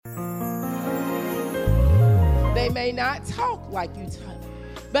they may not talk like you talk.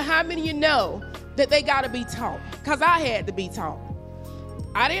 But how many of you know that they got to be taught? Because I had to be taught.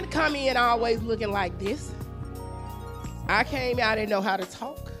 I didn't come in always looking like this. I came out, I didn't know how to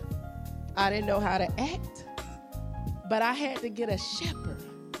talk. I didn't know how to act. But I had to get a shepherd,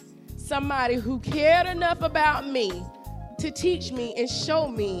 somebody who cared enough about me to teach me and show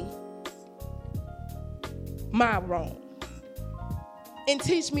me my wrong and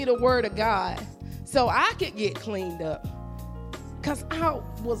teach me the word of God so I could get cleaned up because I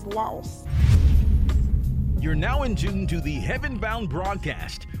was lost. You're now in tune to the Heaven Bound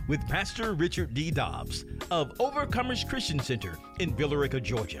broadcast with Pastor Richard D. Dobbs of Overcomers Christian Center in Billerica,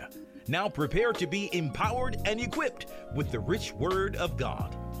 Georgia. Now prepare to be empowered and equipped with the rich word of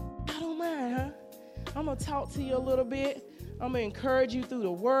God. I don't mind, huh? I'm going to talk to you a little bit. I'm going to encourage you through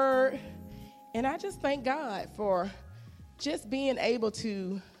the word. And I just thank God for just being able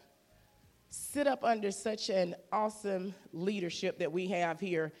to sit up under such an awesome leadership that we have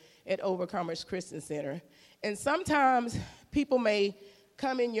here at Overcomers Christian Center. And sometimes people may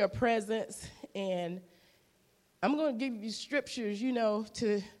come in your presence, and I'm going to give you scriptures,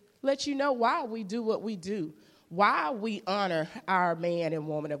 to let you know why we do what we do, why we honor our man and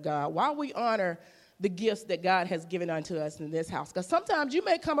woman of God, why we honor the gifts that God has given unto us in this house. Because sometimes you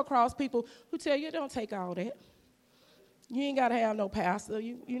may come across people who tell you, don't take all that. You ain't got to have no pastor.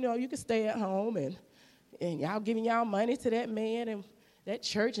 You can stay at home, and y'all giving y'all money to that man and that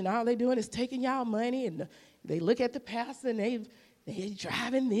church, and all they doing is taking y'all money, and they look at the pastor, and they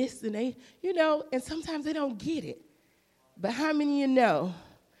driving this, and and sometimes they don't get it. But how many of you know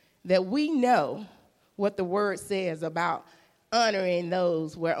that we know what the word says about honoring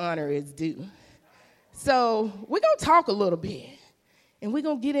those where honor is due? So we're going to talk a little bit, and we're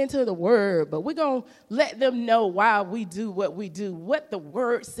going to get into the word, but we're going to let them know why we do what we do, what the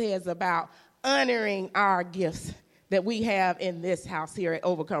word says about honoring our gifts that we have in this house here at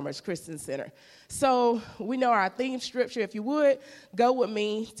Overcomers Christian Center. So we know our theme scripture. If you would, go with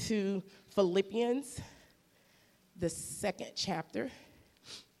me to Philippians, the 2nd chapter,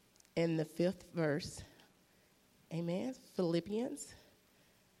 and the 5th verse. Amen. Philippians,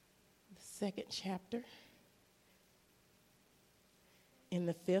 the 2nd chapter, in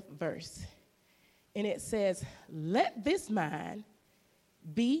the 5th verse. And it says, "Let this mind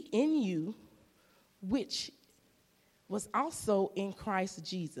be in you, which was also in Christ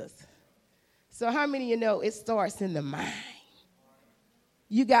Jesus." So how many of you know it starts in the mind?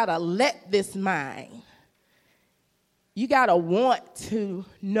 You got to let this mind. You got to want to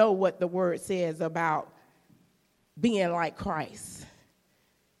know what the word says about being like Christ,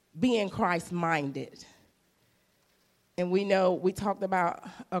 being Christ-minded. And we know we talked about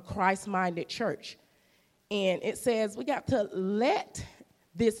a Christ-minded church. And it says we got to let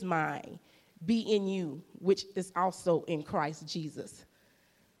this mind be in you, which is also in Christ Jesus.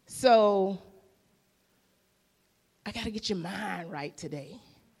 So I got to get your mind right today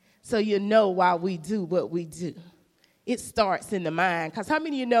so you know why we do what we do. It starts in the mind. Because how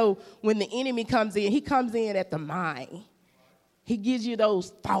many of you know when the enemy comes in, he comes in at the mind. He gives you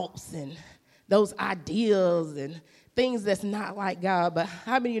those thoughts and those ideas and things that's not like God. But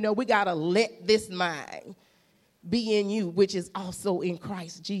how many of you know we got to let this mind be in you, which is also in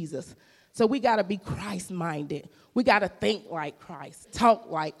Christ Jesus. So we got to be Christ-minded. We got to think like Christ, talk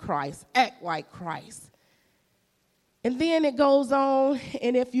like Christ, act like Christ. And then it goes on,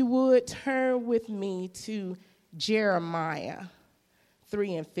 and if you would, turn with me to Jeremiah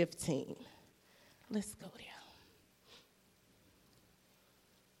 3:15. Let's go there.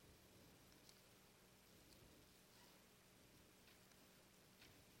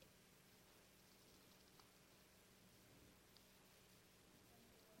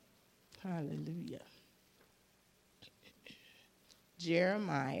 Hallelujah.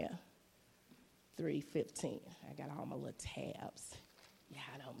 Jeremiah 3:15. I got all my little tabs. Yeah,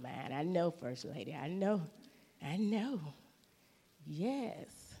 I don't mind. I know, First Lady. I know.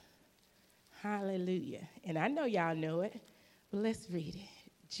 Yes. Hallelujah. And I know y'all know it, but let's read it.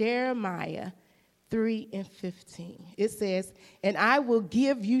 Jeremiah 3:15. It says, "And I will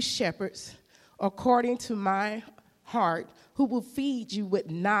give you shepherds according to my heart, who will feed you with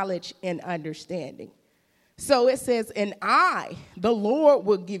knowledge and understanding." So it says, "And I, the Lord,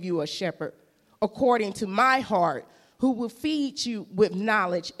 will give you a shepherd according to my heart, who will feed you with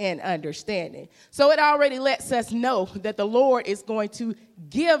knowledge and understanding." So it already lets us know that the Lord is going to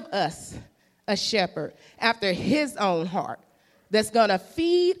give us a shepherd after his own heart that's going to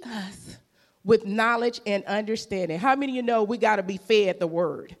feed us with knowledge and understanding. How many of you know we got to be fed the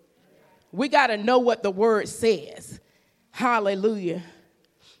word? We got to know what the word says. Hallelujah.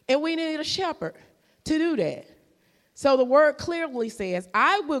 And we need a shepherd to do that. So the word clearly says,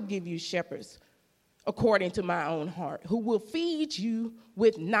 I will give you shepherds according to my own heart, who will feed you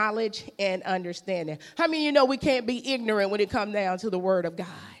with knowledge and understanding. How many of you know we can't be ignorant when it comes down to the word of God?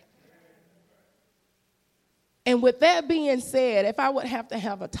 And with that being said, if I would have to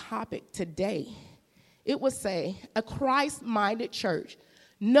have a topic today, it would say a Christ-minded church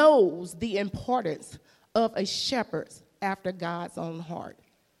knows the importance of a shepherd after God's own heart.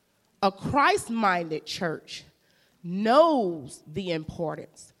 A Christ-minded church knows the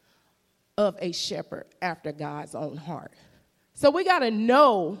importance of a shepherd after God's own heart. So we got to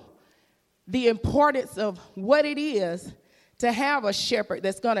know the importance of what it is to have a shepherd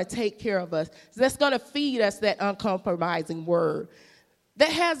that's going to take care of us, that's going to feed us that uncompromising word, that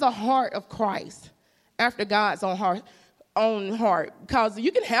has a heart of Christ after God's own heart. Because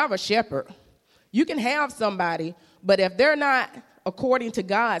you can have a shepherd, you can have somebody, but if they're not according to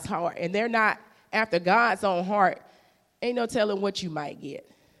God's heart and they're not after God's own heart, ain't no telling what you might get.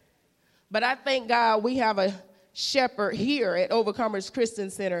 But I thank God we have a shepherd here at Overcomers Christian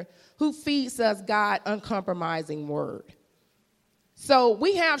Center who feeds us God's uncompromising word. So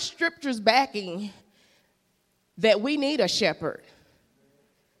we have scriptures backing that we need a shepherd.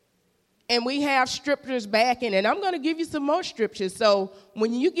 And we have scriptures backing, and I'm going to give you some more scriptures. So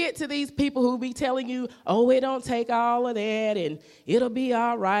when you get to these people who be telling you, oh, it don't take all of that, and it'll be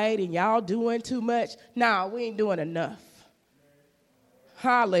all right, and y'all doing too much. No, we ain't doing enough.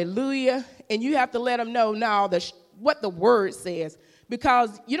 Hallelujah. And you have to let them know now what the word says,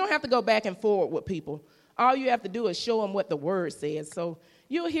 because you don't have to go back and forward with people. All you have to do is show them what the word says. So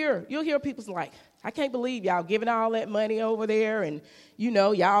you'll hear people's like, I can't believe y'all giving all that money over there, and,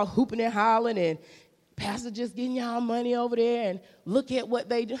 y'all hooping and hollering, and pastor just getting y'all money over there, and look at what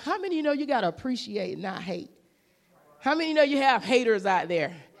they do. How many of you know you got to appreciate and not hate? How many of you know you have haters out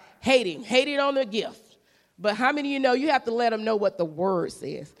there hating on the gift? But how many of you know you have to let them know what the word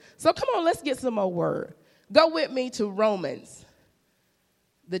says? So come on, let's get some more word. Go with me to Romans,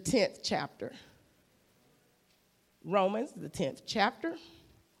 the 10th chapter. Romans, the 10th chapter.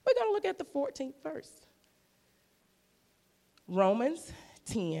 We're going to look at the 14th verse. Romans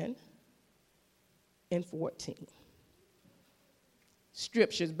 10 and 14.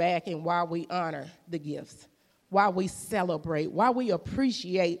 Scriptures backing why we honor the gifts, why we celebrate, why we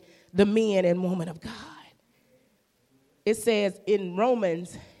appreciate the men and women of God. It says in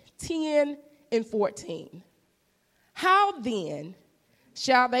Romans 10 and 14, how then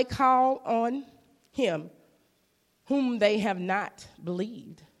shall they call on him whom they have not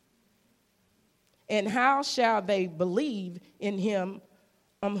believed? And how shall they believe in him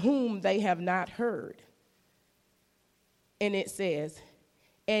whom they have not heard? And it says,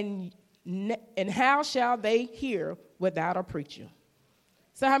 and how shall they hear without a preacher?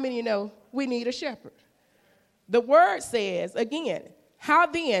 So how many of you know we need a shepherd? The word says, again, how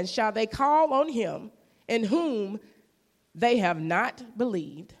then shall they call on him in whom they have not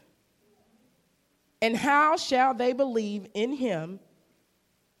believed? And how shall they believe in him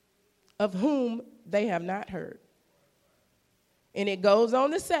of whom they have not heard? And it goes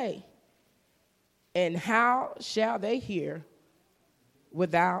on to say, and how shall they hear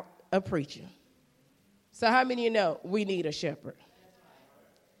without a preacher? So how many of you know we need a shepherd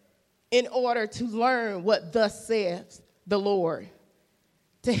in order to learn what thus says the Lord,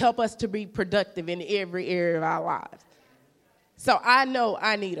 to help us to be productive in every area of our lives? So I know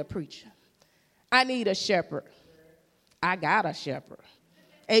I need a preacher. I need a shepherd. I got a shepherd.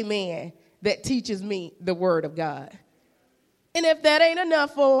 Amen. That teaches me the word of God. And if that ain't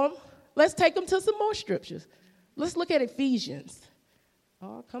enough for them, let's take them to some more scriptures. Let's look at Ephesians.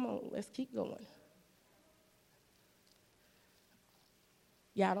 Oh, come on. Let's keep going.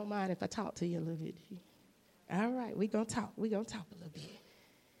 Y'all don't mind if I talk to you a little bit? All right. We're going to talk. We're going to talk a little bit.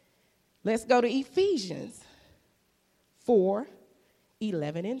 Let's go to Ephesians 4,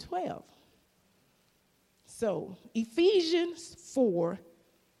 11 and 12. So, Ephesians 4,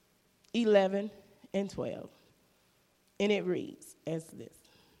 11 and 12. And it reads as this.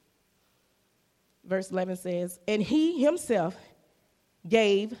 Verse 11 says, and he himself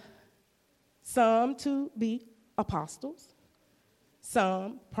gave some to be apostles,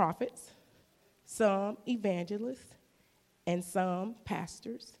 some prophets, some evangelists, and some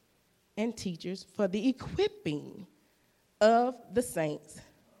pastors and teachers for the equipping of the saints,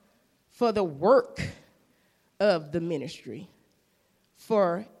 for the work of the ministry,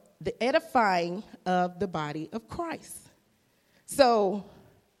 for the edifying of the body of Christ. So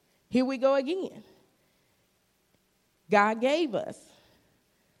here we go again. God gave us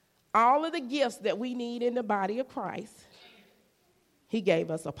all of the gifts that we need in the body of Christ. He gave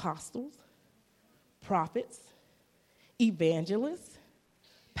us apostles, prophets, evangelists,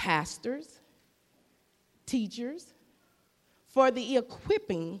 pastors, teachers, for the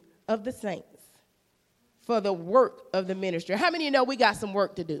equipping of the saints, for the work of the ministry. How many of you know we got some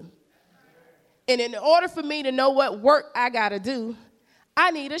work to do? And in order for me to know what work I got to do,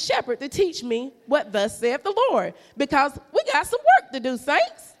 I need a shepherd to teach me what thus saith the Lord, because we got some work to do,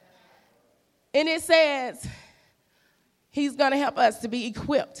 saints. And it says he's going to help us to be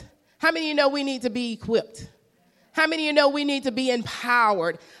equipped. How many of you know we need to be equipped? How many of you know we need to be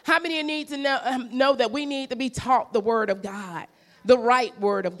empowered? How many of you need to know that we need to be taught the word of God, the right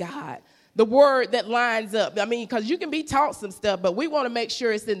word of God, the word that lines up? I mean, because you can be taught some stuff, but we want to make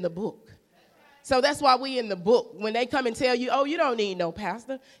sure it's in the book. So that's why we in the book. When they come and tell you, oh, you don't need no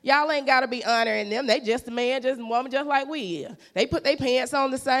pastor. Y'all ain't got to be honoring them. They just a man, just a woman, just like we is. They put their pants on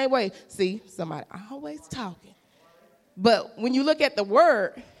the same way. See, somebody always talking. But when you look at the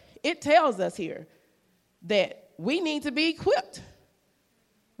word, it tells us here that we need to be equipped.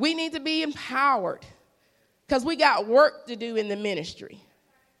 We need to be empowered, because we got work to do in the ministry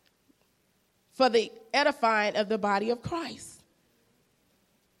for the edifying of the body of Christ.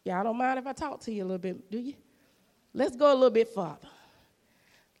 Y'all don't mind if I talk to you a little bit, do you? Let's go a little bit farther.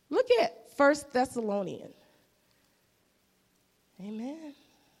 Look at 1 Thessalonians. Amen.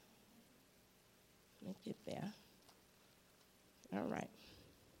 Let me get there. All right.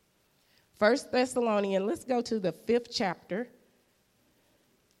 1 Thessalonians, let's go to the 5th chapter.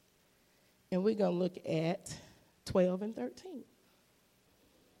 And we're going to look at 12 and 13.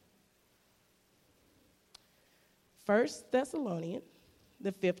 1 Thessalonians,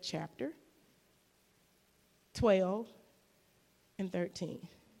 the 5th chapter, 12 and 13.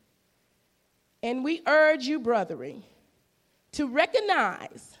 And we urge you, brethren, to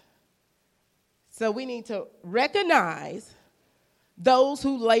recognize. So we need to recognize those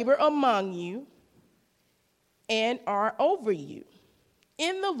who labor among you and are over you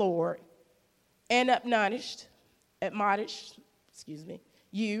in the Lord, and admonish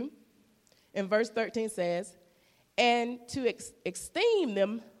you. And verse 13 says, and to esteem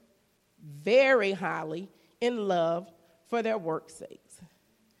them very highly in love for their work's sakes.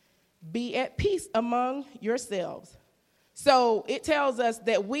 Be at peace among yourselves. So it tells us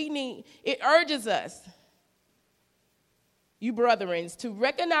that it urges us, you brethren, to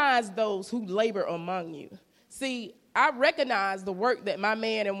recognize those who labor among you. See, I recognize the work that my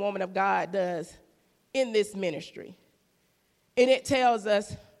man and woman of God does in this ministry. And it tells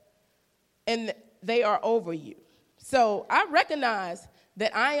us, and they are over you. So I recognize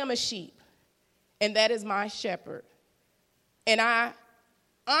that I am a sheep, and that is my shepherd. And I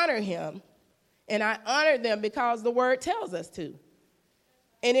honor him, and I honor them because the word tells us to.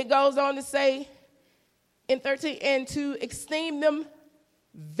 And it goes on to say in 13, and to esteem them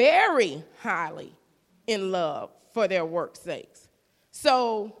very highly in love for their work's sakes.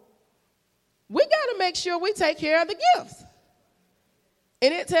 So we got to make sure we take care of the gifts.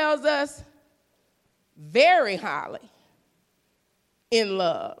 And it tells us very highly in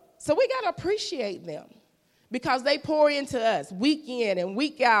love. So we got to appreciate them, because they pour into us week in and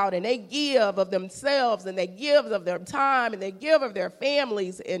week out, and they give of themselves, and they give of their time, and they give of their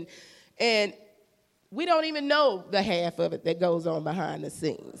families, and we don't even know the half of it that goes on behind the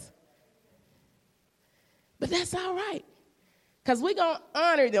scenes. But that's all right, because we're going to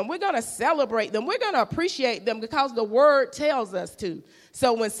honor them. We're going to celebrate them. We're going to appreciate them, because the word tells us to.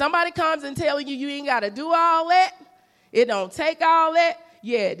 So when somebody comes and telling you ain't got to do all that, it don't take all that,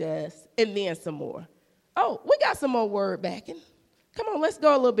 yeah, it does, and then some more. Oh, we got some more word backing. Come on, let's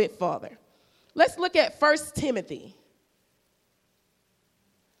go a little bit farther. Let's look at 1 Timothy.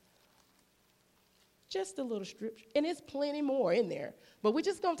 Just a little scripture, and there's plenty more in there, but we're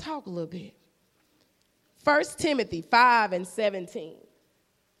just going to talk a little bit. 1 Timothy 5 and 17.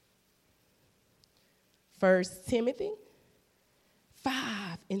 1 Timothy 5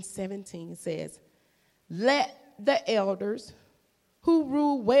 and 17 says, let the elders who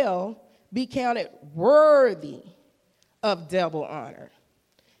rule well be counted worthy of double honor,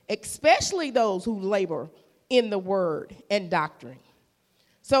 especially those who labor in the word and doctrine.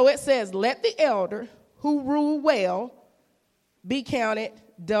 So it says, let the elder who rule well be counted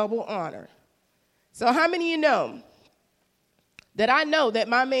double honor. So how many of you know that I know that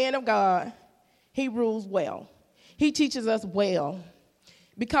my man of God, he rules well. He teaches us well,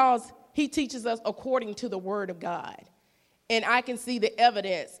 because he teaches us according to the word of God. And I can see the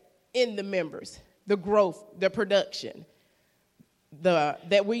evidence in the members, the growth, the production,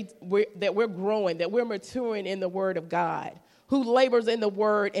 that we're growing, that we're maturing in the word of God, who labors in the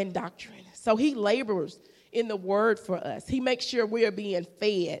word and doctrine. So he labors in the word for us. He makes sure we are being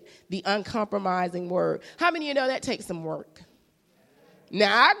fed the uncompromising word. How many of you know that takes some work?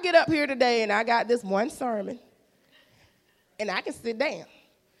 Now, I get up here today and I got this one sermon, and I can sit down.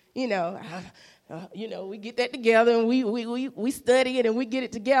 We get that together and we study it and we get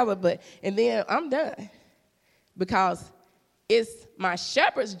it together, and then I'm done, because it's my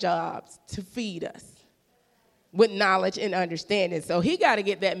shepherd's job to feed us with knowledge and understanding. So he got to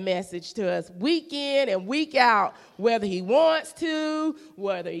get that message to us week in and week out, whether he wants to,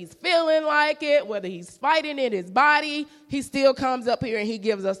 whether he's feeling like it, whether he's fighting in his body. He still comes up here and he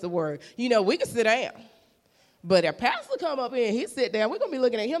gives us the word. We can sit down, but if pastor come up here and he sit down, we're going to be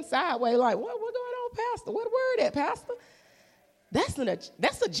looking at him sideways like, what's going on, pastor? What word at, pastor? That's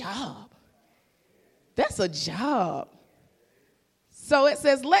a job. That's a job. So it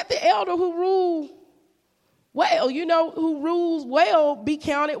says, let the elder who rules well be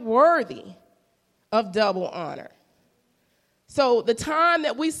counted worthy of double honor. So the time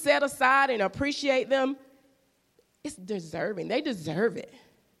that we set aside and appreciate them, it's deserving. They deserve it.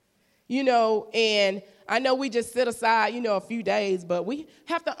 And I know we just set aside, a few days, but we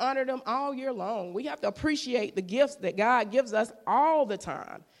have to honor them all year long. We have to appreciate the gifts that God gives us all the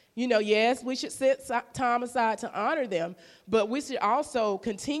time. Yes, we should set time aside to honor them, but we should also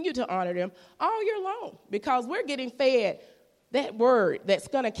continue to honor them all year long, because we're getting fed that word that's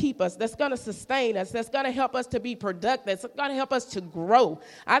going to keep us, that's going to sustain us, that's going to help us to be productive, that's going to help us to grow.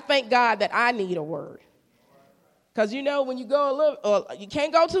 I thank God that I need a word. Because, when you go you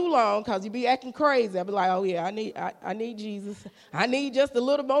can't go too long because you be acting crazy. I'll be like, oh, yeah, I need Jesus. I need just a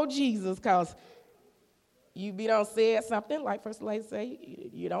little more Jesus, because you done said something, like First Lady say,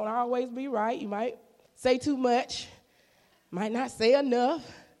 you don't always be right. You might say too much, might not say enough.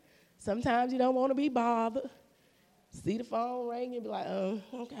 Sometimes you don't want to be bothered. See the phone ring, you be like,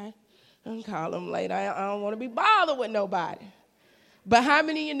 okay, I'll call them later. I don't want to be bothered with nobody. But how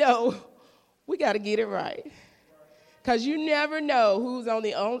many of you know we got to get it right? Because you never know who's on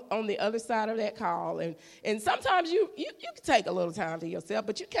the other side of that call. And sometimes you can take a little time to yourself,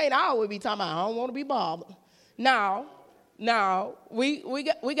 but you can't always be talking about, I don't want to be bothered. Now,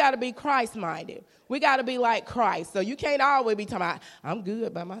 we got to be Christ-minded. We got to be like Christ. So you can't always be talking about, I'm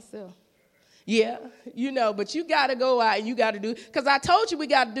good by myself. Yeah, but you got to go out and you got to do, because I told you we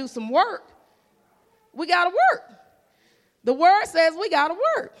got to do some work. We got to work. The word says we got to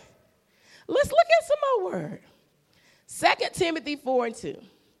work. Let's look at some more word. 2 Timothy 4:2.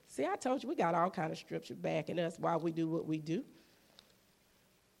 See, I told you we got all kind of scripture backing us why we do what we do,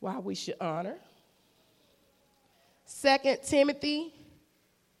 why we should honor. 2 Timothy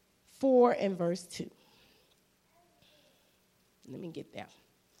 4:2. Let me get there.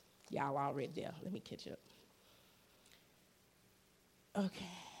 Y'all already there. Let me catch up. Okay.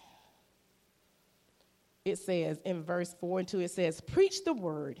 It says in verse 4:2, it says, preach the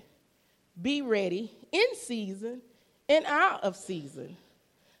word, be ready in season and out of season.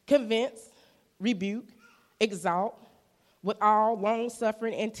 Convince, rebuke, exalt with all long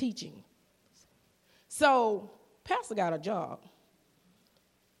suffering and teaching. So, pastor got a job.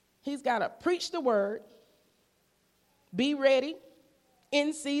 He's got to preach the word, be ready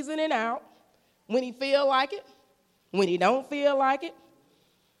in season and out, when he feel like it, when he don't feel like it.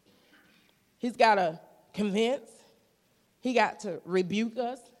 He's got to convince. He got to rebuke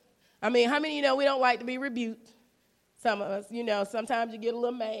us. I mean, how many of you know we don't like to be rebuked? Some of us, sometimes you get a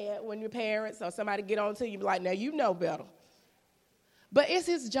little mad when your parents or somebody get on to you, be like, now you know better. But it's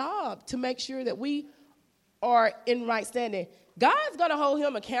his job to make sure that we are in right standing. God's going to hold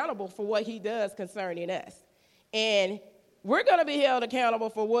him accountable for what he does concerning us. And we're going to be held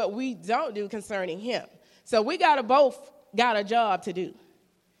accountable for what we don't do concerning him. So we both got a job to do.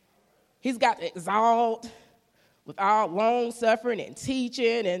 He's got to exalt with all long suffering and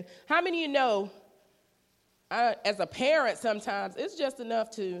teaching. And how many of you know, as a parent, sometimes it's just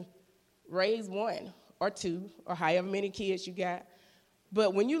enough to raise one or two or however many kids you got.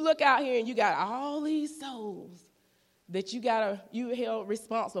 But when you look out here and you got all these souls that you held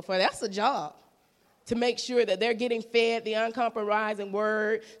responsible for, that's a job. To make sure that they're getting fed the uncompromising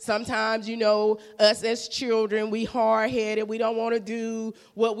word. Sometimes, us as children, we hard-headed. We don't want to do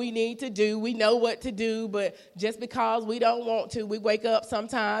what we need to do. We know what to do, but just because we don't want to, we wake up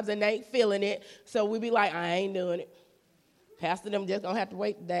sometimes and ain't feeling it. So we be like, I ain't doing it. Pastor them just going to have to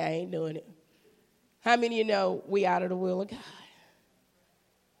wait today. I ain't doing it. How many of you know we out of the will of God?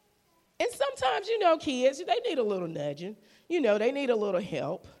 And sometimes, kids, they need a little nudging. They need a little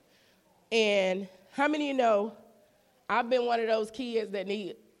help. And how many of you know I've been one of those kids that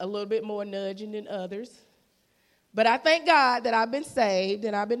need a little bit more nudging than others? But I thank God that I've been saved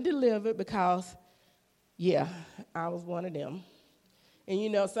and I've been delivered, because, Yeah, I was one of them.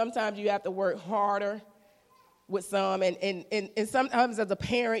 And, sometimes you have to work harder with some. And sometimes as a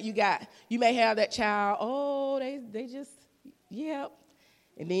parent, you may have that child, they just, yep.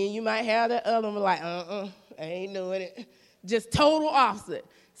 And then you might have that other one like, I ain't doing it. Just total opposite.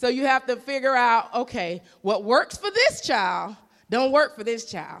 So you have to figure out, okay, what works for this child don't work for this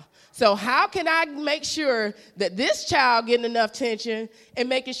child. So how can I make sure that this child getting enough attention and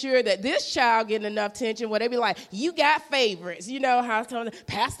making sure that this child getting enough attention where they be like, you got favorites. You know how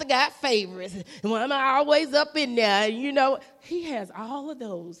Pastor got favorites. And I'm always up in there. He has all of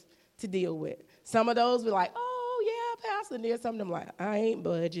those to deal with. Some of those be like, oh, yeah, Pastor. And then some of them like, I ain't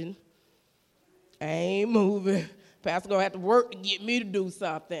budging. I ain't moving. Pastor going to have to work to get me to do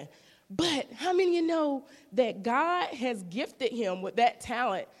something. But how many of you know that God has gifted him with that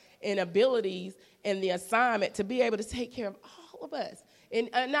talent and abilities and the assignment to be able to take care of all of us? And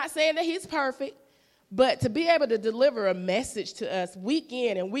I'm not saying that he's perfect, but to be able to deliver a message to us week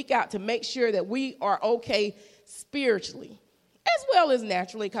in and week out to make sure that we are okay spiritually as well as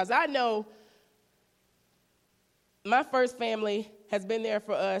naturally, because I know my first family has been there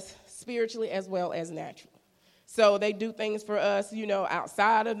for us spiritually as well as naturally. So they do things for us,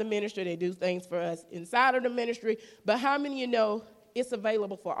 outside of the ministry. They do things for us inside of the ministry. But how many of you know it's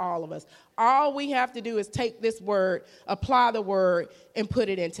available for all of us? All we have to do is take this word, apply the word, and put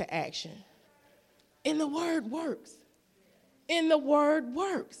it into action. And the word works. And the word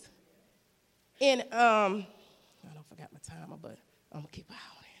works. And I don't forget my timer, but I'm going to keep an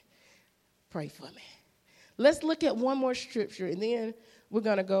eye on it. Pray for me. Let's look at one more scripture, and then we're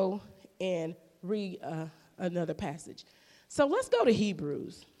going to go and read another passage. So let's go to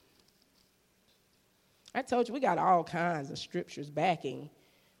Hebrews. I told you we got all kinds of scriptures backing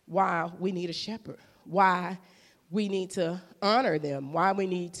why we need a shepherd, why we need to honor them, why we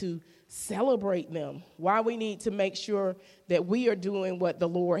need to celebrate them, why we need to make sure that we are doing what the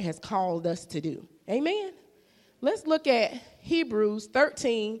Lord has called us to do. Amen. Let's look at Hebrews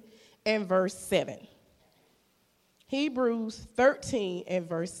 13 and verse 7. Hebrews 13 and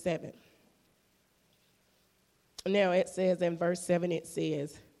verse 7. Now it says in verse 7, it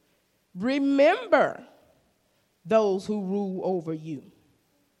says, remember those who rule over you,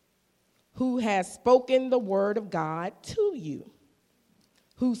 who has spoken the word of God to you,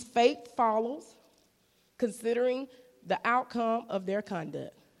 whose faith follows, considering the outcome of their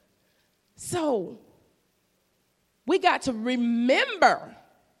conduct. So we got to remember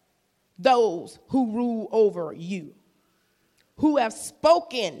those who rule over you, who have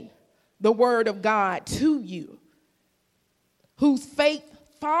spoken the word of God to you, whose faith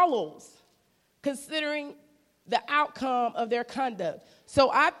follows, considering the outcome of their conduct.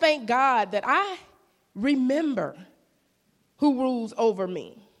 So I thank God that I remember who rules over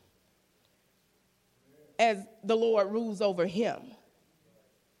me as the Lord rules over him,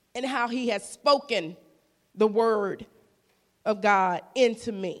 and how he has spoken the word of God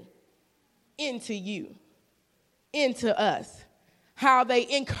into me, into you, into us, how they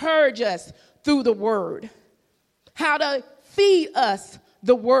encourage us through the word, how to feed us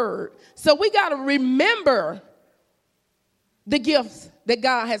the word. So we got to remember the gifts that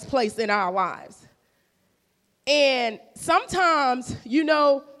God has placed in our lives. And sometimes,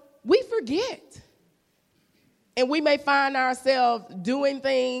 we forget. And we may find ourselves doing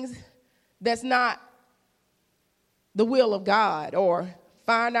things that's not the will of God, or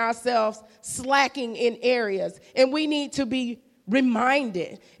find ourselves slacking in areas. And we need to be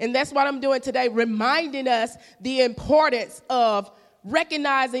reminded. And that's what I'm doing today, reminding us the importance of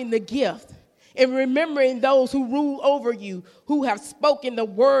recognizing the gift and remembering those who rule over you, who have spoken the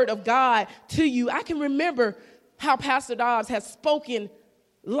word of God to you. I can remember how Pastor Dobbs has spoken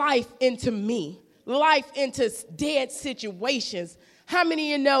life into me, life into dead situations. How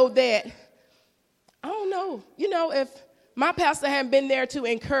many of you know that, I don't know, if my pastor hadn't been there to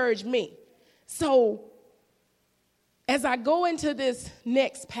encourage me. So as I go into this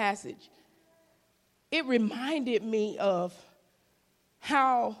next passage, it reminded me of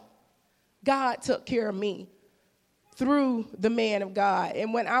how God took care of me through the man of God.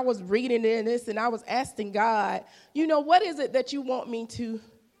 And when I was reading this and I was asking God, what is it that you want me to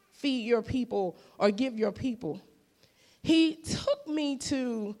feed your people or give your people? He took me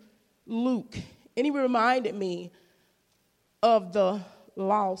to Luke, and he reminded me of the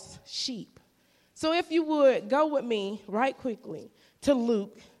lost sheep. So if you would, go with me right quickly to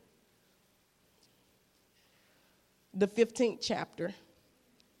Luke, the 15th chapter.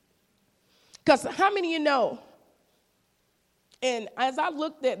 Because how many of you know, and as I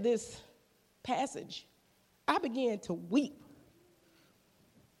looked at this passage, I began to weep.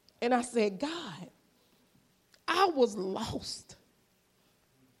 And I said, God, I was lost.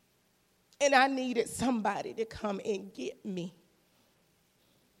 And I needed somebody to come and get me.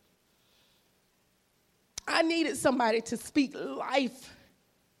 I needed somebody to speak life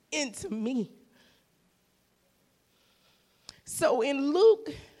into me. So in Luke,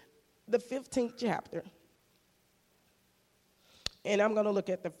 the 15th chapter, and I'm going to look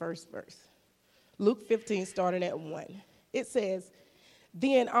at the first verse. Luke 15, starting at 1. It says,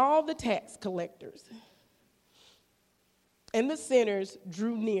 "Then all the tax collectors and the sinners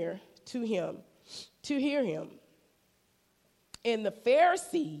drew near to him to hear him. And the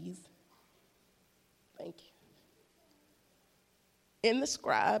Pharisees, thank you, and the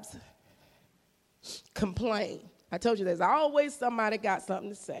scribes complained." I told you there's always somebody got something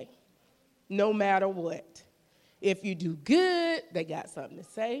to say, no matter what. If you do good, they got something to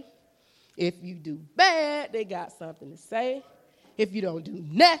say. If you do bad, they got something to say. If you don't do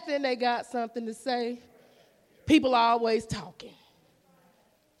nothing, they got something to say. People are always talking.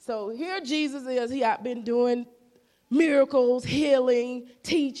 So here Jesus is. He had been doing miracles, healing,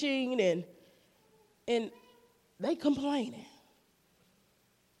 teaching, and they complaining.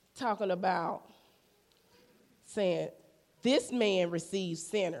 Talking about saying, this man receives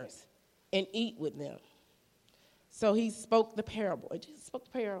sinners and eat with them. So he spoke the parable. Jesus spoke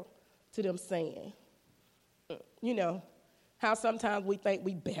the parable to them saying, you know, how sometimes we think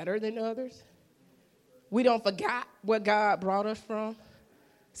we better than others. We don't forget where God brought us from.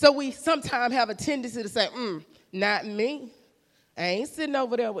 So we sometimes have a tendency to say, not me. I ain't sitting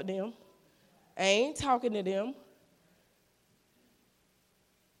over there with them. I ain't talking to them.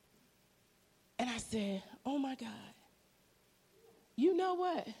 And I said, oh my God, you know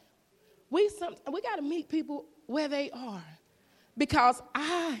what? We got to meet people where they are, because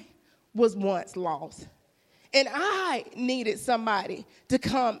I was once lost and I needed somebody to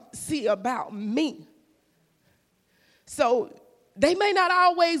come see about me. So they may not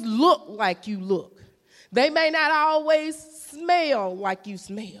always look like you look. They may not always smell like you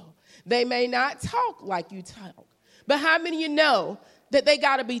smell. They may not talk like you talk. But how many of you know that they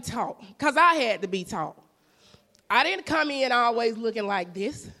got to be taught? Because I had to be taught. I didn't come in always looking like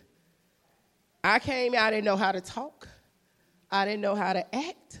this. I came in, I didn't know how to talk. I didn't know how to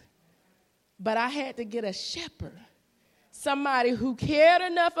act. But I had to get a shepherd, somebody who cared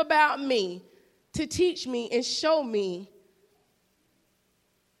enough about me to teach me and show me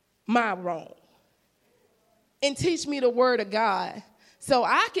my wrong and teach me the word of God so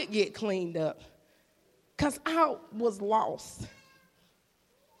I could get cleaned up, because I was lost.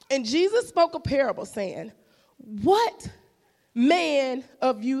 And Jesus spoke a parable saying, what man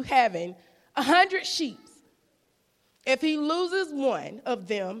of you having 100 sheep, if he loses one of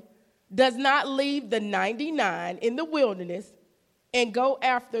them, does not leave the 99 in the wilderness and go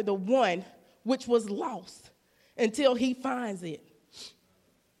after the one which was lost until he finds it?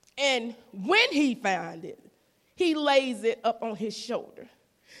 And when he finds it, he lays it up on his shoulder.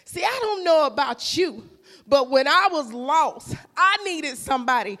 See, I don't know about you, but when I was lost, I needed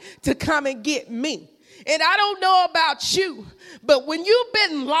somebody to come and get me. And I don't know about you, but when you've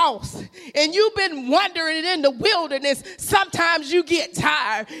been lost and you've been wandering in the wilderness, sometimes you get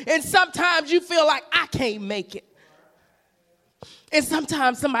tired and sometimes you feel like I can't make it. And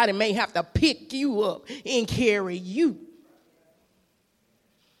sometimes somebody may have to pick you up and carry you.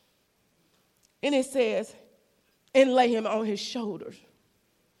 And it says, and lay him on his shoulders,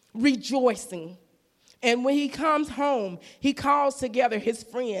 rejoicing. And when he comes home, he calls together his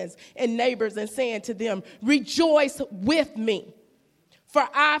friends and neighbors and saying to them, rejoice with me, for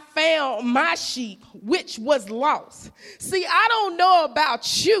I found my sheep, which was lost. See, I don't know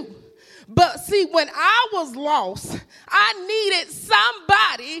about you, but see, when I was lost, I needed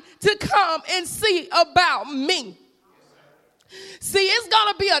somebody to come and see about me. See, it's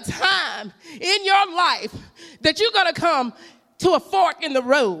going to be a time in your life that you're going to come to a fork in the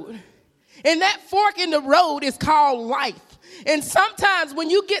road. And that fork in the road is called life. And sometimes when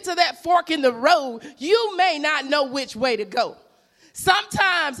you get to that fork in the road, you may not know which way to go.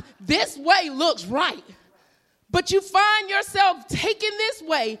 Sometimes this way looks right, but you find yourself taking this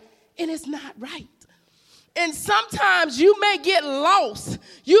way and it's not right. And sometimes you may get lost.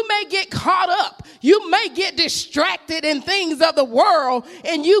 You may get caught up. You may get distracted in things of the world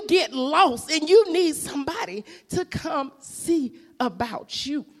and you get lost and you need somebody to come see about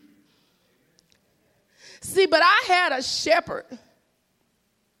you. See, but I had a shepherd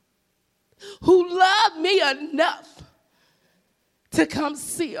who loved me enough to come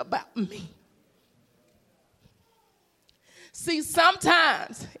see about me. See,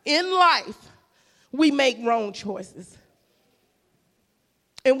 sometimes in life, we make wrong choices.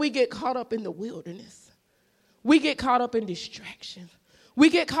 And we get caught up in the wilderness. We get caught up in distractions. We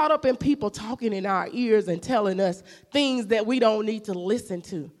get caught up in people talking in our ears and telling us things that we don't need to listen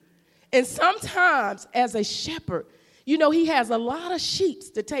to. And sometimes as a shepherd, you know, he has a lot of sheep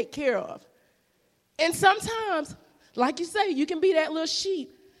to take care of. And sometimes, like you say, you can be that little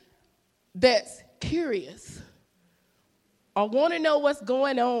sheep that's curious or want to know what's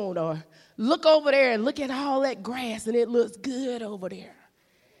going on, or look over there and look at all that grass and it looks good over there.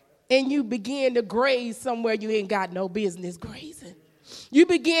 And you begin to graze somewhere you ain't got no business grazing. You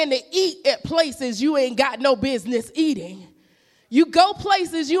begin to eat at places you ain't got no business eating. You go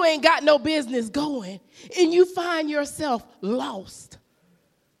places you ain't got no business going, and you find yourself lost.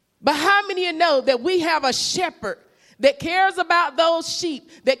 But how many of you know that we have a shepherd that cares about those sheep,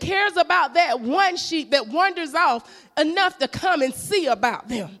 that cares about that one sheep that wanders off enough to come and see about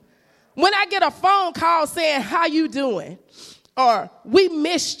them? When I get a phone call saying, how you doing? Or we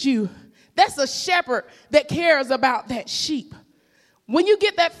missed you, that's a shepherd that cares about that sheep. When you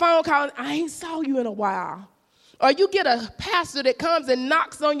get that phone call, I ain't saw you in a while. Or you get a pastor that comes and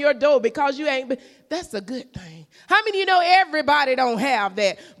knocks on your door because you ain't been, that's a good thing. How many of you know everybody don't have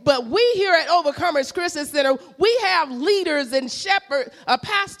that? But we here at Overcomers Christian Center, we have leaders and shepherd, a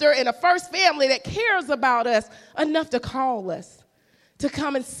pastor and a first family that cares about us enough to call us, to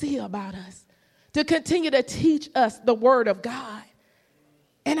come and see about us, to continue to teach us the word of God.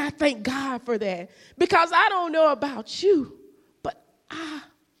 And I thank God for that, because I don't know about you, but I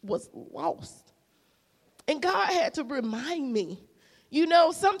was lost. And God had to remind me. You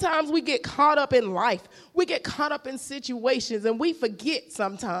know, sometimes we get caught up in life. We get caught up in situations and we forget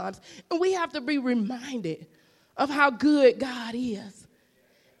sometimes. And we have to be reminded of how good God is.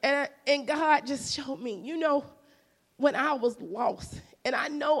 And God just showed me, you know, when I was lost, and I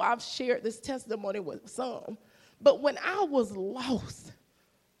know I've shared this testimony with some, but when I was lost,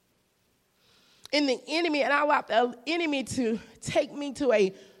 and the enemy, and I allowed the enemy to take me to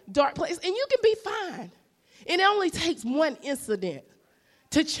a dark place, and you can be fine. It only takes one incident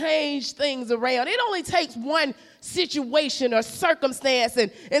to change things around. It only takes one situation or circumstance,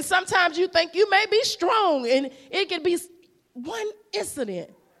 and sometimes you think you may be strong, and it can be one incident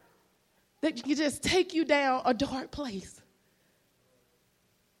that can just take you down a dark place.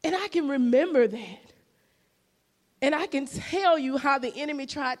 And I can remember that. And I can tell you how the enemy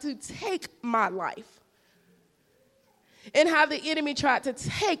tried to take my life, and how the enemy tried to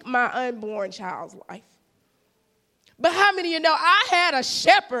take my unborn child's life. But how many of you know I had a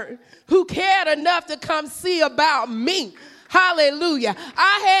shepherd who cared enough to come see about me? Hallelujah.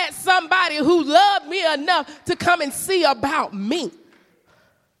 I had somebody who loved me enough to come and see about me.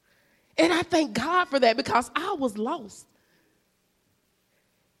 And I thank God for that, because I was lost.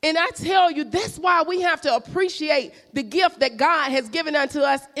 And I tell you, that's why we have to appreciate the gift that God has given unto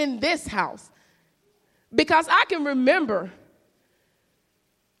us in this house. Because I can remember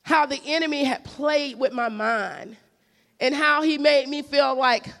how the enemy had played with my mind, and how he made me feel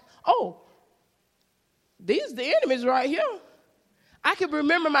like, oh, these are the enemies right here. I can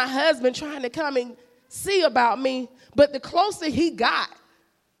remember my husband trying to come and see about me, but the closer he got,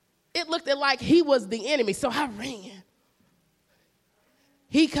 it looked like he was the enemy, so I ran.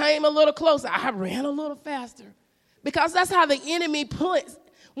 He came a little closer, I ran a little faster. Because that's how the enemy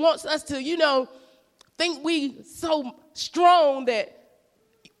wants us to, you know, think we so strong that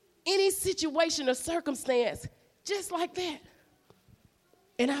any situation or circumstance, just like that.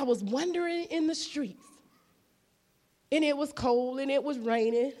 And I was wandering in the streets, and it was cold and it was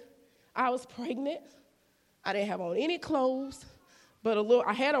raining. I was pregnant. I didn't have on any clothes, but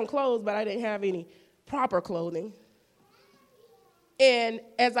I had on clothes, but I didn't have any proper clothing. And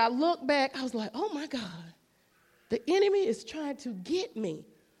as I look back, I was like, oh my God, the enemy is trying to get me.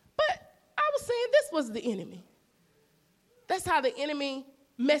 But I was saying this was the enemy. That's how the enemy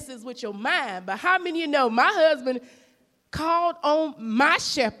messes with your mind. But how many of you know my husband called on my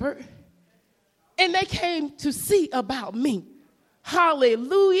shepherd, and they came to see about me?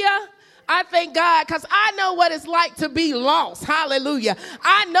 Hallelujah. I thank God, because I know what it's like to be lost. Hallelujah.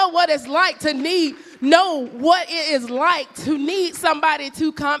 I know what it's like to know what it is like to need somebody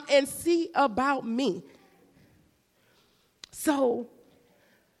to come and see about me. So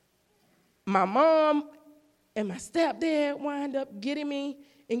my mom and my stepdad wind up getting me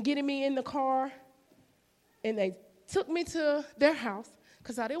in the car, and they took me to their house,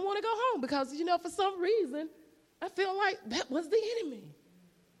 because I didn't want to go home, because, you know, for some reason, I feel like that was the enemy.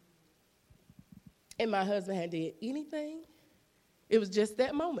 And my husband hadn't did anything. It was just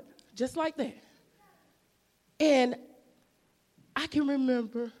that moment, just like that. And I can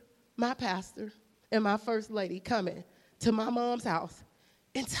remember my pastor and my first lady coming to my mom's house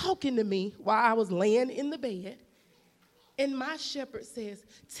and talking to me while I was laying in the bed. And my shepherd says,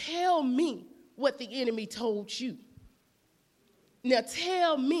 tell me what the enemy told you. Now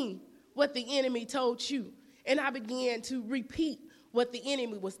tell me what the enemy told you. And I began to repeat what the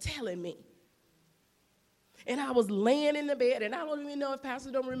enemy was telling me. And I was laying in the bed, and I don't even know if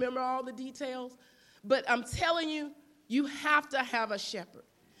Pastor don't remember all the details, but I'm telling you, you have to have a shepherd.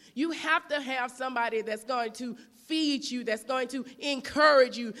 You have to have somebody that's going to feed you, that's going to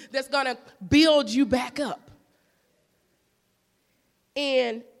encourage you, that's going to build you back up.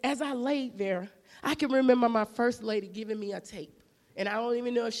 And as I laid there, I can remember my first lady giving me a tape, and I don't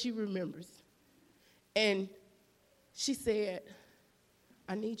even know if she remembers. And she said,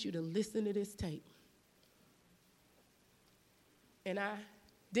 I need you to listen to this tape. And I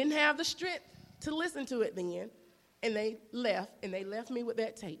didn't have the strength to listen to it then, and they left me with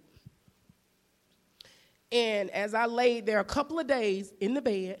that tape. And as I laid there a couple of days in the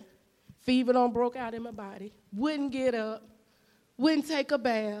bed, fever done broke out in my body, wouldn't get up, wouldn't take a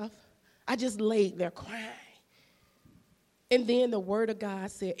bath. I just laid there crying. And then the word of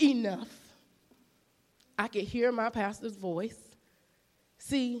God said, enough. I could hear my pastor's voice.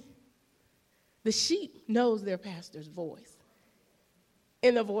 See, the sheep knows their pastor's voice.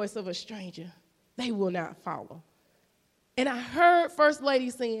 In the voice of a stranger, they will not follow. And I heard First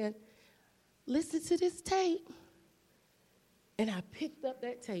Lady saying, listen to this tape. And I picked up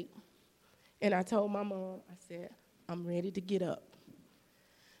that tape, and I told my mom, I said, I'm ready to get up.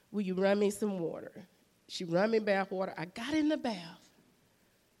 Will you run me some water? She run me bath water. I got in the bath.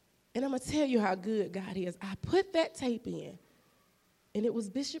 And I'm going to tell you how good God is. I put that tape in, and it was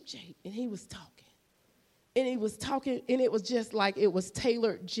Bishop Jake, and he was talking. And he was talking, and it was just like it was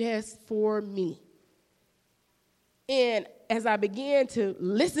tailored just for me. And as I began to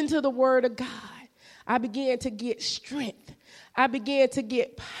listen to the word of God, I began to get strength. I began to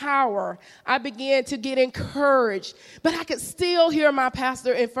get power. I began to get encouraged. But I could still hear my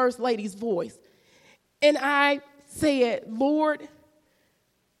pastor and First Lady's voice. And I said, Lord,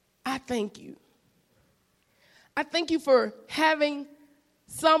 I thank you. I thank you for having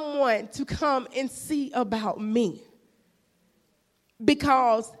someone to come and see about me.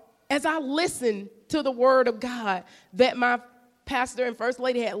 Because as I listened to the word of God that my pastor and First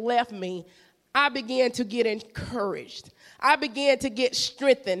Lady had left me, I began to get encouraged. I began to get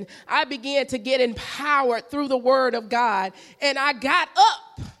strengthened. I began to get empowered through the word of God. And I got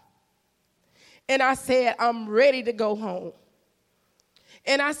up and I said, I'm ready to go home.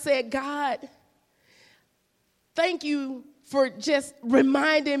 And I said, God, thank you for just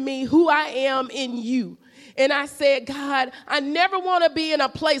reminding me who I am in you. And I said, God, I never want to be in a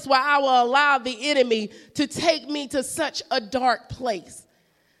place where I will allow the enemy to take me to such a dark place.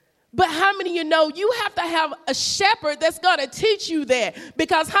 But how many of you know you have to have a shepherd that's going to teach you that?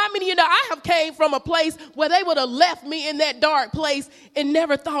 Because how many of you know I have came from a place where they would have left me in that dark place and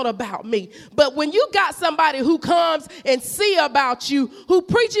never thought about me. But when you got somebody who comes and see about you, who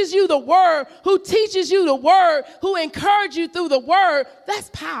preaches you the word, who teaches you the word, who encourages you through the word, that's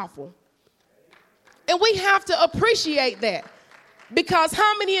powerful. And we have to appreciate that. Because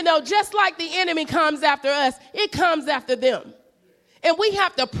how many of you know just like the enemy comes after us, it comes after them. And we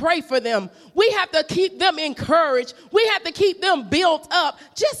have to pray for them. We have to keep them encouraged. We have to keep them built up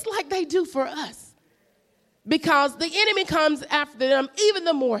just like they do for us. Because the enemy comes after them even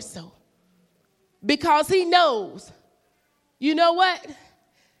the more so. Because he knows, you know what?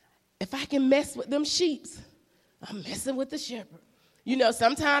 If I can mess with them sheep, I'm messing with the shepherd. You know,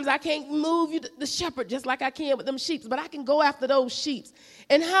 sometimes I can't move the shepherd just like I can with them sheep, but I can go after those sheep.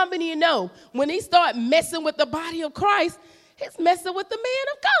 And how many of you know when he start messing with the body of Christ, he's messing with the man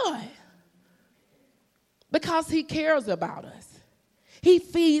of God because he cares about us. He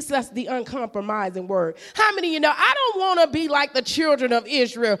feeds us the uncompromising word. How many of you know I don't want to be like the children of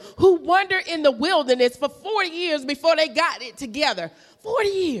Israel who wandered in the wilderness for 40 years before they got it together. 40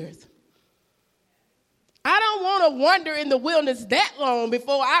 years. I don't want to wander in the wilderness that long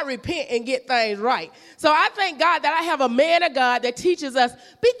before I repent and get things right. So I thank God that I have a man of God that teaches us,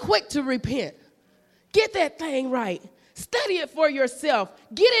 be quick to repent. Get that thing right. Study it for yourself.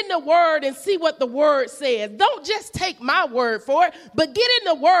 Get in the word and see what the word says. Don't just take my word for it, but get in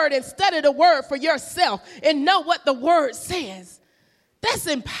the word and study the word for yourself and know what the word says.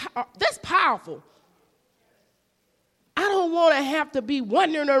 That's powerful. I don't want to have to be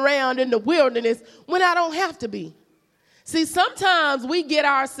wandering around in the wilderness when I don't have to be. See, sometimes we get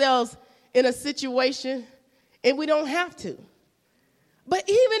ourselves in a situation and we don't have to. But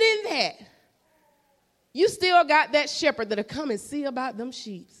even in that, you still got that shepherd that'll come and see about them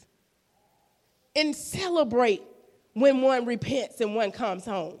sheep and celebrate when one repents and one comes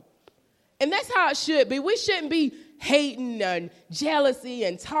home. And that's how it should be. We shouldn't be hating and jealousy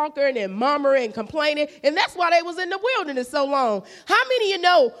and talking and murmuring and complaining. And that's why they was in the wilderness so long. How many of you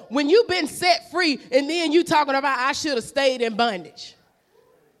know when you've been set free and then you talking about I should have stayed in bondage?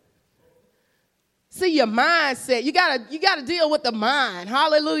 See, your mindset, you gotta deal with the mind.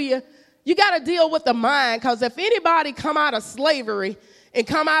 Hallelujah. You got to deal with the mind, because if anybody come out of slavery and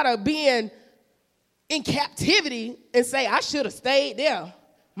come out of being in captivity and say, I should have stayed there,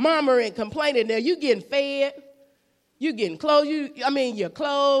 murmuring, complaining there, you getting fed, you getting clothes, your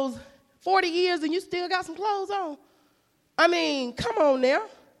clothes, 40 years and you still got some clothes on. I mean, come on now.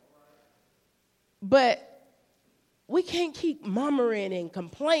 But we can't keep murmuring and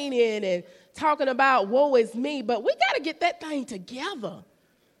complaining and talking about woe is me, but we got to get that thing together.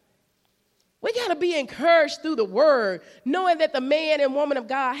 We got to be encouraged through the word, knowing that the man and woman of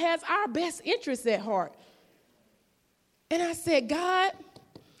God has our best interests at heart. And I said, God,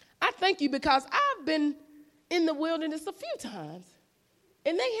 I thank you, because I've been in the wilderness a few times,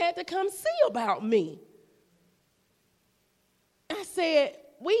 and they had to come see about me. I said,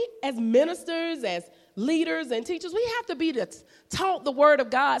 we as ministers, as leaders and teachers, we have to be taught the word of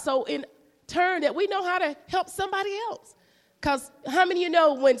God, so in turn that we know how to help somebody else. Because how many of you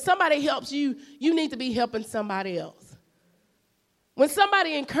know when somebody helps you, you need to be helping somebody else? When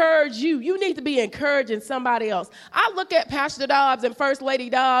somebody encourages you, you need to be encouraging somebody else. I look at Pastor Dobbs and First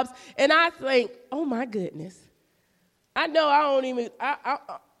Lady Dobbs, and I think, oh, my goodness. I know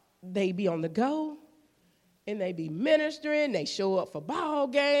they be on the go, and they be ministering. They show up for ball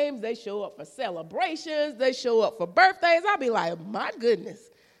games. They show up for celebrations. They show up for birthdays. I'll be like, my goodness.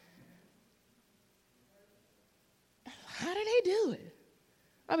 How do they do it?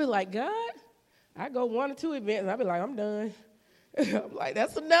 I'll be like, God, I go 1 or 2 events, and I'll be like, I'm done. I'm like,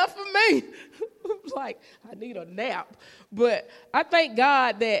 that's enough for me. I'm like, I need a nap. But I thank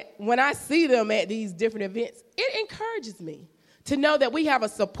God that when I see them at these different events, it encourages me to know that we have a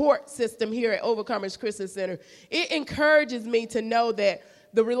support system here at Overcomers Christian Center. It encourages me to know that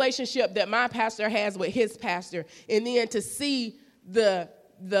the relationship that my pastor has with his pastor, and then to see the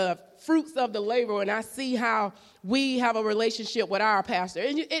fruits of the labor, and I see how we have a relationship with our pastor.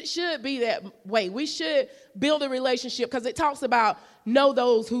 And it should be that way. We should build a relationship, because it talks about know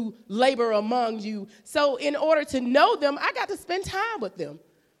those who labor among you. So in order to know them, I got to spend time with them.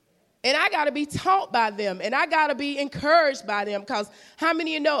 And I got to be taught by them. And I got to be encouraged by them, because how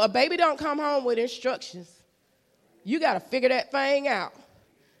many of you know a baby don't come home with instructions? You got to figure that thing out.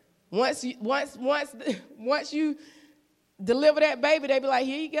 Once you deliver that baby, they be like,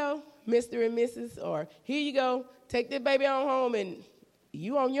 here you go, Mr. and Mrs., or here you go, take this baby on home, and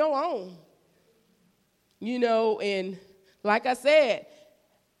you on your own. You know, and like I said,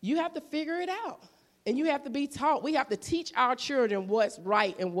 you have to figure it out, and you have to be taught. We have to teach our children what's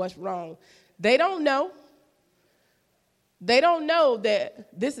right and what's wrong. They don't know. They don't know that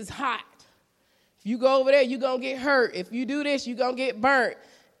this is hot. If you go over there, you're going to get hurt. If you do this, you're going to get burnt,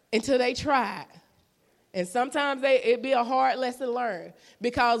 until they try it. And sometimes it be a hard lesson learned,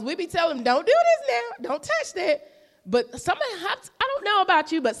 because we be telling them, don't do this now, don't touch that. But I don't know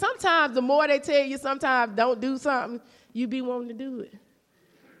about you, but sometimes the more they tell you, sometimes don't do something, you be wanting to do it.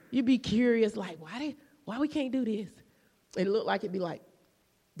 You be curious, like, why we can't do this? And it look like it be like,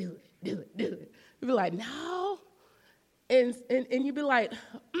 do it. You be like, no. And you be like,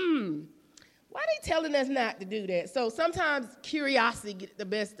 why they telling us not to do that? So sometimes curiosity gets the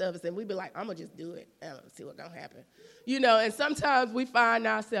best of us, and we be like, I'm going to just do it. I don't see what's going to happen. You know, and sometimes we find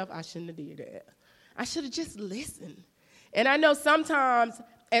ourselves, I shouldn't have did that. I should have just listened. And I know sometimes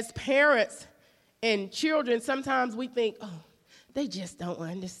as parents and children, sometimes we think, oh, they just don't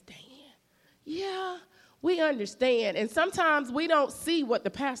understand. Yeah, we understand. And sometimes we don't see what the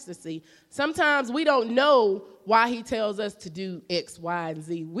pastor sees. Sometimes we don't know why he tells us to do X, Y, and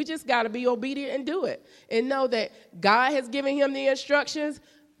Z. We just got to be obedient and do it. And know that God has given him the instructions.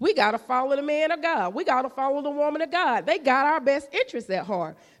 We got to follow the man of God. We got to follow the woman of God. They got our best interests at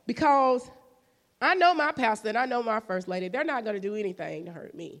heart. Because I know my pastor and I know my first lady, they're not going to do anything to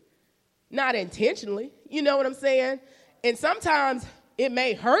hurt me. Not intentionally. You know what I'm saying? And sometimes it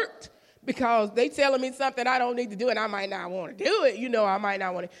may hurt, because they telling me something I don't need to do, and I might not want to do it. You know, I might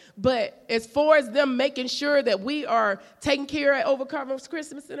not want to. But as far as them making sure that we are taking care at Overcomers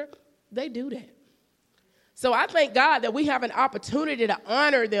Christian Center, they do that. So I thank God that we have an opportunity to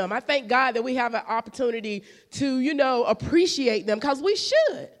honor them. I thank God that we have an opportunity to, appreciate them, because we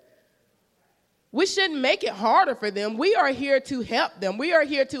should. We shouldn't make it harder for them. We are here to help them. We are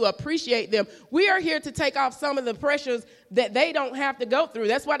here to appreciate them. We are here to take off some of the pressures that they don't have to go through.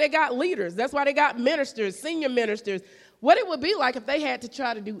 That's why they got leaders. That's why they got ministers, senior ministers. What it would be like if they had to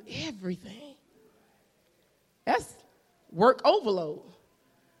try to do everything. That's work overload.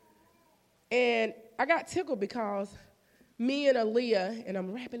 And I got tickled because me and Aaliyah, and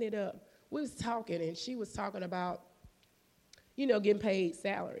I'm wrapping it up, we was talking, and she was talking about, getting paid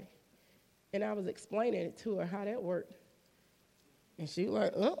salary. And I was explaining it to her, how that worked. And she was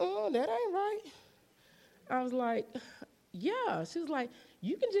like, that ain't right. I was like, yeah. She was like,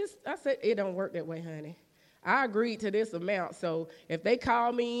 I said, it don't work that way, honey. I agreed to this amount. So if they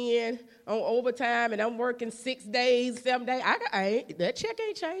call me in on overtime and I'm working 6 days, 7 days, that check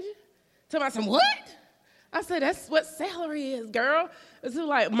ain't changing. Tell me, I said, what? I said, that's what salary is, girl. It's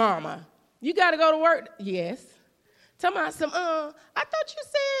like, mama, you got to go to work? Yes. Tell me, I said, I thought you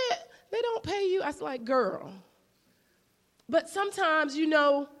said they don't pay you. I was like, girl. But sometimes, we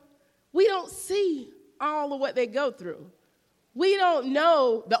don't see all of what they go through. We don't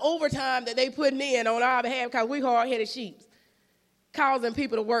know the overtime that they putting in on our behalf because we hard-headed sheep, causing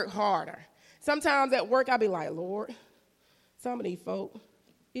people to work harder. Sometimes at work, I be like, Lord, some of these folk,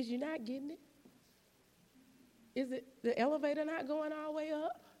 is you not getting it? Is it the elevator not going all the way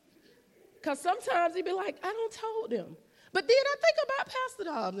up? Because sometimes they be like, I don't told them. But then I think about Pastor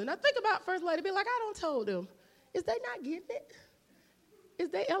Dobbs, and I think about First Lady, be like, I don't told them. Is they not getting it? Is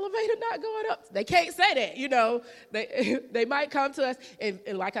their elevator not going up? They can't say that, They might come to us, and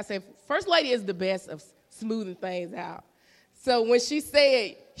like I said, First Lady is the best of smoothing things out. So when she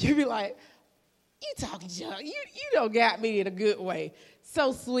said, you be like, you talking junk. You don't got me in a good way.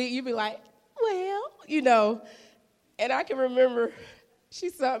 So sweet. You be like, well, And I can remember she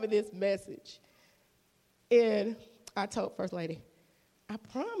sent me this message, and I told First Lady, I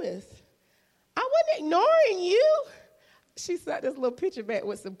promise, I wasn't ignoring you. She sent this little picture back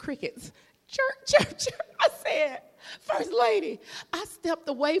with some crickets. Chirp, chirp, chirp. I said, First Lady, I stepped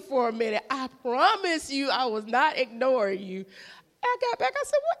away for a minute. I promise you I was not ignoring you. I got back. I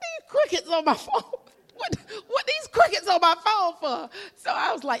said, what these crickets on my phone? What these crickets on my phone for? So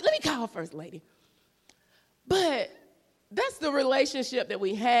I was like, let me call First Lady. But that's the relationship that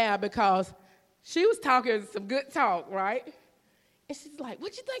we have, because she was talking some good talk, right? And she's like,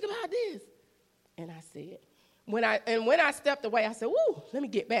 what you think about this? And I said, when I stepped away, I said, woo, let me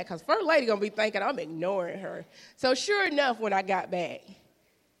get back, because First Lady going to be thinking I'm ignoring her. So sure enough, when I got back,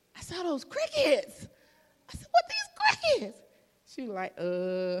 I saw those crickets. I said, what these crickets? She was like,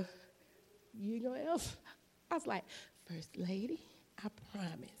 you know what else? I was like, First Lady, I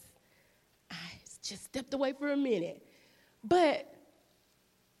promise. I just stepped away for a minute. But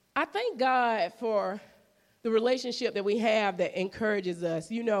I thank God for the relationship that we have that encourages us.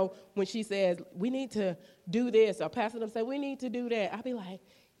 When she says, we need to do this, or Pastor them say, we need to do that, I'll be like,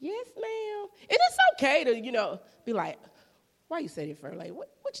 yes, ma'am. And it's okay to, be like, why you say that, First Lady? What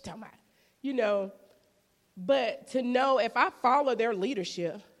you talking about? But to know if I follow their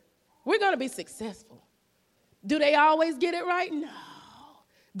leadership, we're going to be successful. Do they always get it right? No.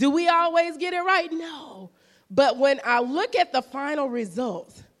 Do we always get it right? No. But when I look at the final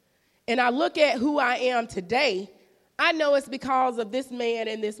results and I look at who I am today, I know it's because of this man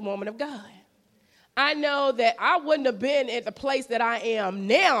and this woman of God. I know that I wouldn't have been at the place that I am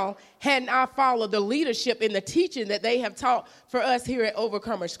now hadn't I followed the leadership and the teaching that they have taught for us here at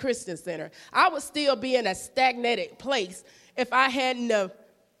Overcomers Christian Center. I would still be in a stagnated place if I hadn't,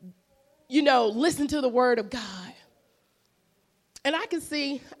 listened to the word of God. And I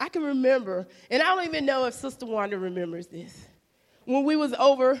can remember, and I don't even know if Sister Wanda remembers this, when we was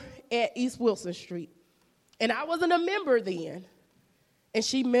over at East Wilson Street, and I wasn't a member then, and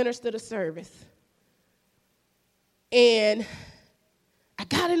she ministered a service. And I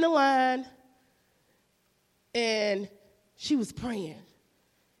got in the line, and she was praying.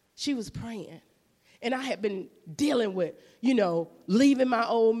 She was praying. And I had been dealing with, leaving my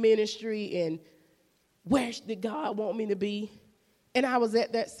old ministry and where did God want me to be? And I was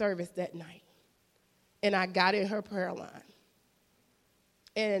at that service that night. And I got in her prayer line.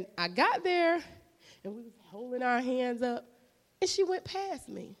 And I got there, and we was holding our hands up, and she went past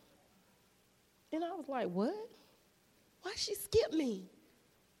me. And I was like, what? Why she skip me?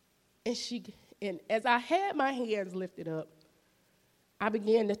 And as I had my hands lifted up, I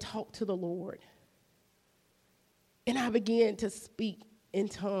began to talk to the Lord. And I began to speak in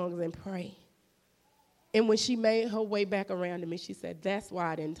tongues and pray. And when she made her way back around to me, she said, that's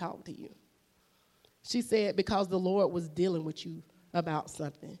why I didn't talk to you. She said, because the Lord was dealing with you about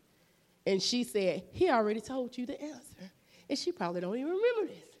something. And she said, he already told you the answer. And she probably don't even remember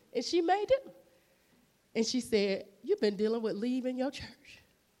this. And she made it. And she said, you've been dealing with leaving your church.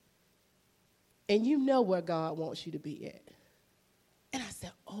 And you know where God wants you to be at. And I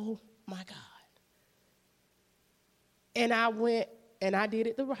said, oh, my God. And I went and I did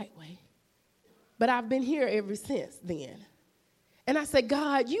it the right way. But I've been here ever since then. And I said,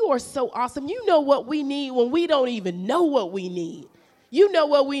 God, you are so awesome. You know what we need when we don't even know what we need. You know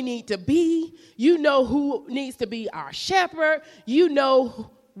what we need to be. You know who needs to be our shepherd. You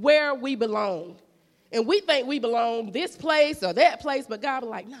know where we belong. And we think we belong this place or that place, but God was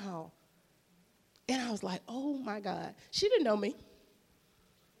like, no. And I was like, oh, my God. She didn't know me,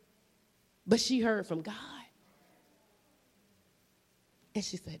 but she heard from God. And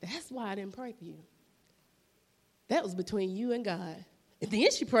she said, that's why I didn't pray for you. That was between you and God. And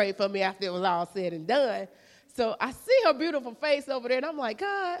then she prayed for me after it was all said and done. So I see her beautiful face over there, and I'm like,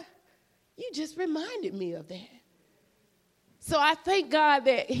 God, you just reminded me of that. So I thank God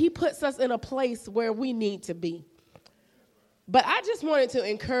that he puts us in a place where we need to be. But I just wanted to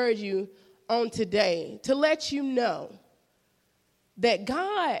encourage you on today to let you know that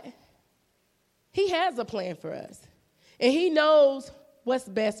God, he has a plan for us. And he knows what's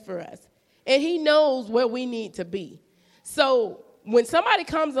best for us. And he knows where we need to be. So when somebody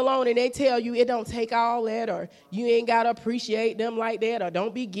comes along and they tell you it don't take all that, or you ain't got to appreciate them like that, or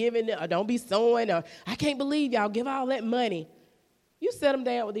don't be giving, or don't be sowing, or I can't believe y'all give all that money, you set them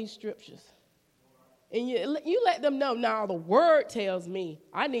down with these scriptures. And you let them know, now the word tells me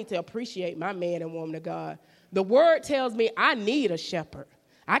I need to appreciate my man and woman of God. The word tells me I need a shepherd.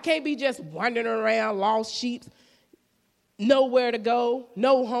 I can't be just wandering around lost sheep, nowhere to go,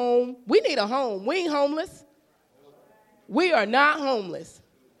 no home. We need a home. We ain't homeless. We are not homeless.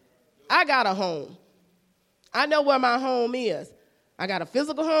 I got a home. I know where my home is. I got a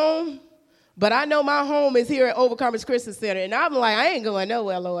physical home, but I know my home is here at Overcomers Christian Center. And I'm like, I ain't going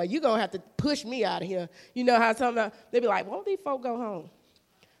nowhere, Lord. You're going to have to push me out of here. You know how sometimes they be like, won't these folk go home?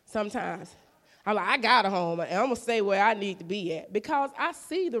 Sometimes. I'm like, I got a home, and I'm going to stay where I need to be at because I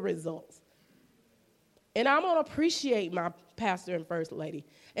see the results. And I'm going to appreciate my pastor and first lady.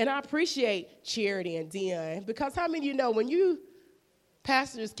 And I appreciate Charity and Dion because how many of you know when you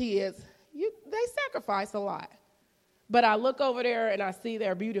pastors' kids, they sacrifice a lot. But I look over there and I see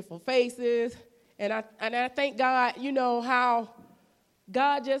their beautiful faces, and I thank God, you know, how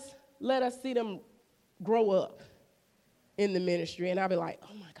God just let us see them grow up in the ministry. And I'll be like,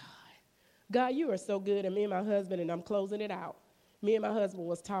 oh, my God. God, you are so good. And me and my husband, and I'm closing it out, me and my husband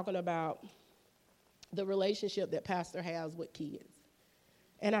was talking about the relationship that pastor has with kids.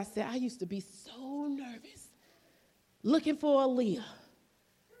 And I said, I used to be so nervous looking for Aaliyah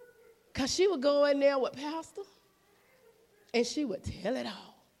because she would go in there with pastor and she would tell it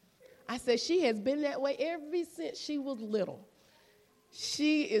all. I said, she has been that way ever since she was little.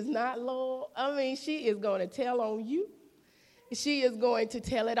 She is not low. I mean, she is going to tell on you. She is going to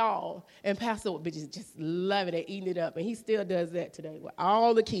tell it all. And pastor would be just loving it, eating it up. And he still does that today with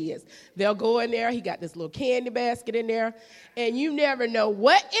all the kids. They'll go in there. He got this little candy basket in there. And you never know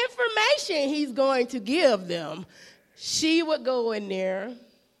what information he's going to give them. She would go in there.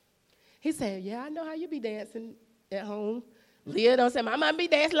 He said, yeah, I know how you be dancing at home. Leah don't say, my mom be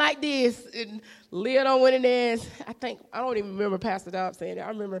dancing like this. And Leah don't went in there. And I don't even remember Pastor Dobbs saying that. I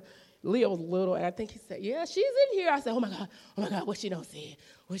remember Leah was little, and I think he said, yeah, she's in here. I said, oh, my God, what she don't say?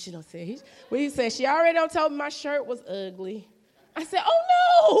 What she don't say? He said, she already don't tell me my shirt was ugly. I said,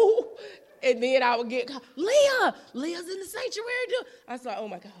 oh, no. And then I would get, Leah's in the sanctuary too. I was like, oh,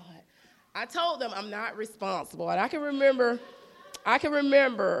 my God. I told them I'm not responsible. And I can remember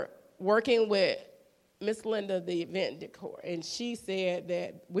working with Miss Linda, the event decor, and she said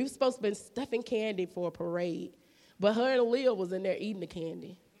that we were supposed to be stuffing candy for a parade, but her and Leah was in there eating the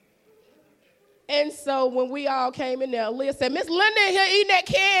candy. And so when we all came in there, Leah said, Miss Linda in here eating that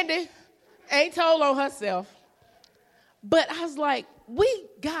candy. Ain't told on herself. But I was like, we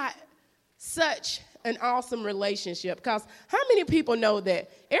got such an awesome relationship because how many people know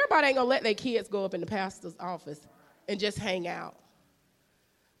that everybody ain't going to let their kids go up in the pastor's office and just hang out?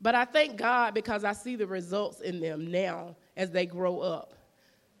 But I thank God because I see the results in them now as they grow up,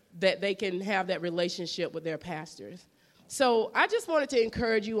 that they can have that relationship with their pastors. So I just wanted to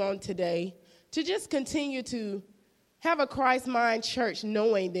encourage you on today to just continue to have a Christ-mind church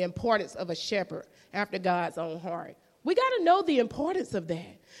knowing the importance of a shepherd after God's own heart. We got to know the importance of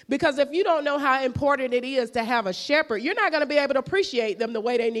that because if you don't know how important it is to have a shepherd, you're not going to be able to appreciate them the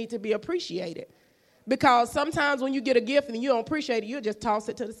way they need to be appreciated. Because sometimes when you get a gift and you don't appreciate it, you'll just toss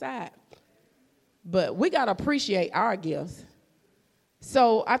it to the side. But we got to appreciate our gifts.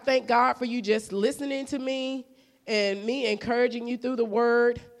 So I thank God for you just listening to me and me encouraging you through the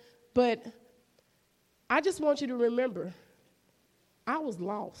word. But I just want you to remember, I was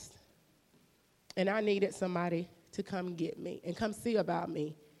lost, and I needed somebody to come get me and come see about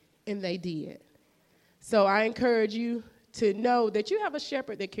me, and they did. So I encourage you to know that you have a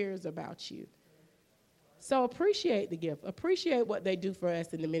shepherd that cares about you. So appreciate the gift. Appreciate what they do for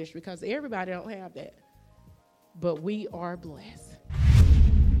us in the ministry, because everybody don't have that. But we are blessed.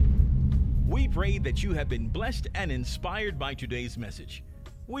 We pray that you have been blessed and inspired by today's message.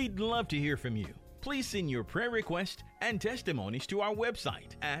 We'd love to hear from you. Please send your prayer requests and testimonies to our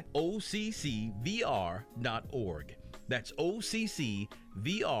website at occvr.org. That's occvr.org.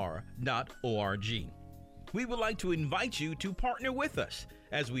 We would like to invite you to partner with us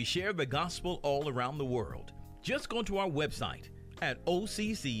as we share the gospel all around the world. Just go to our website at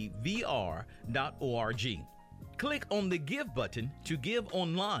occvr.org. Click on the Give button to give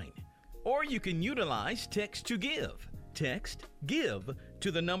online, or you can utilize Text to Give. Text GIVE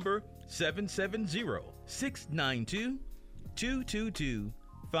to the number 770-692-2225.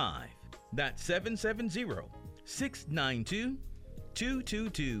 That's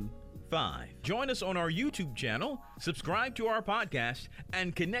 770-692-2225. Join us on our YouTube channel, subscribe to our podcast,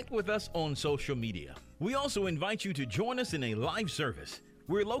 and connect with us on social media. We also invite you to join us in a live service.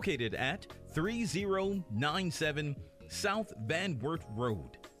 We're located at 3097 South Van Wert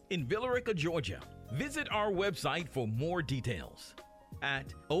Road in Villarica, Georgia. Visit our website for more details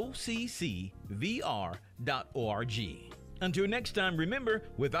at occvr.org. Until next time, remember,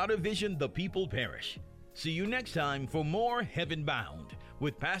 without a vision, the people perish. See you next time for more Heaven Bound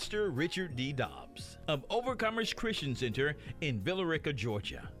with Pastor Richard D. Dobbs of Overcomers Christian Center in Villarica,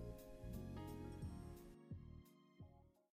 Georgia.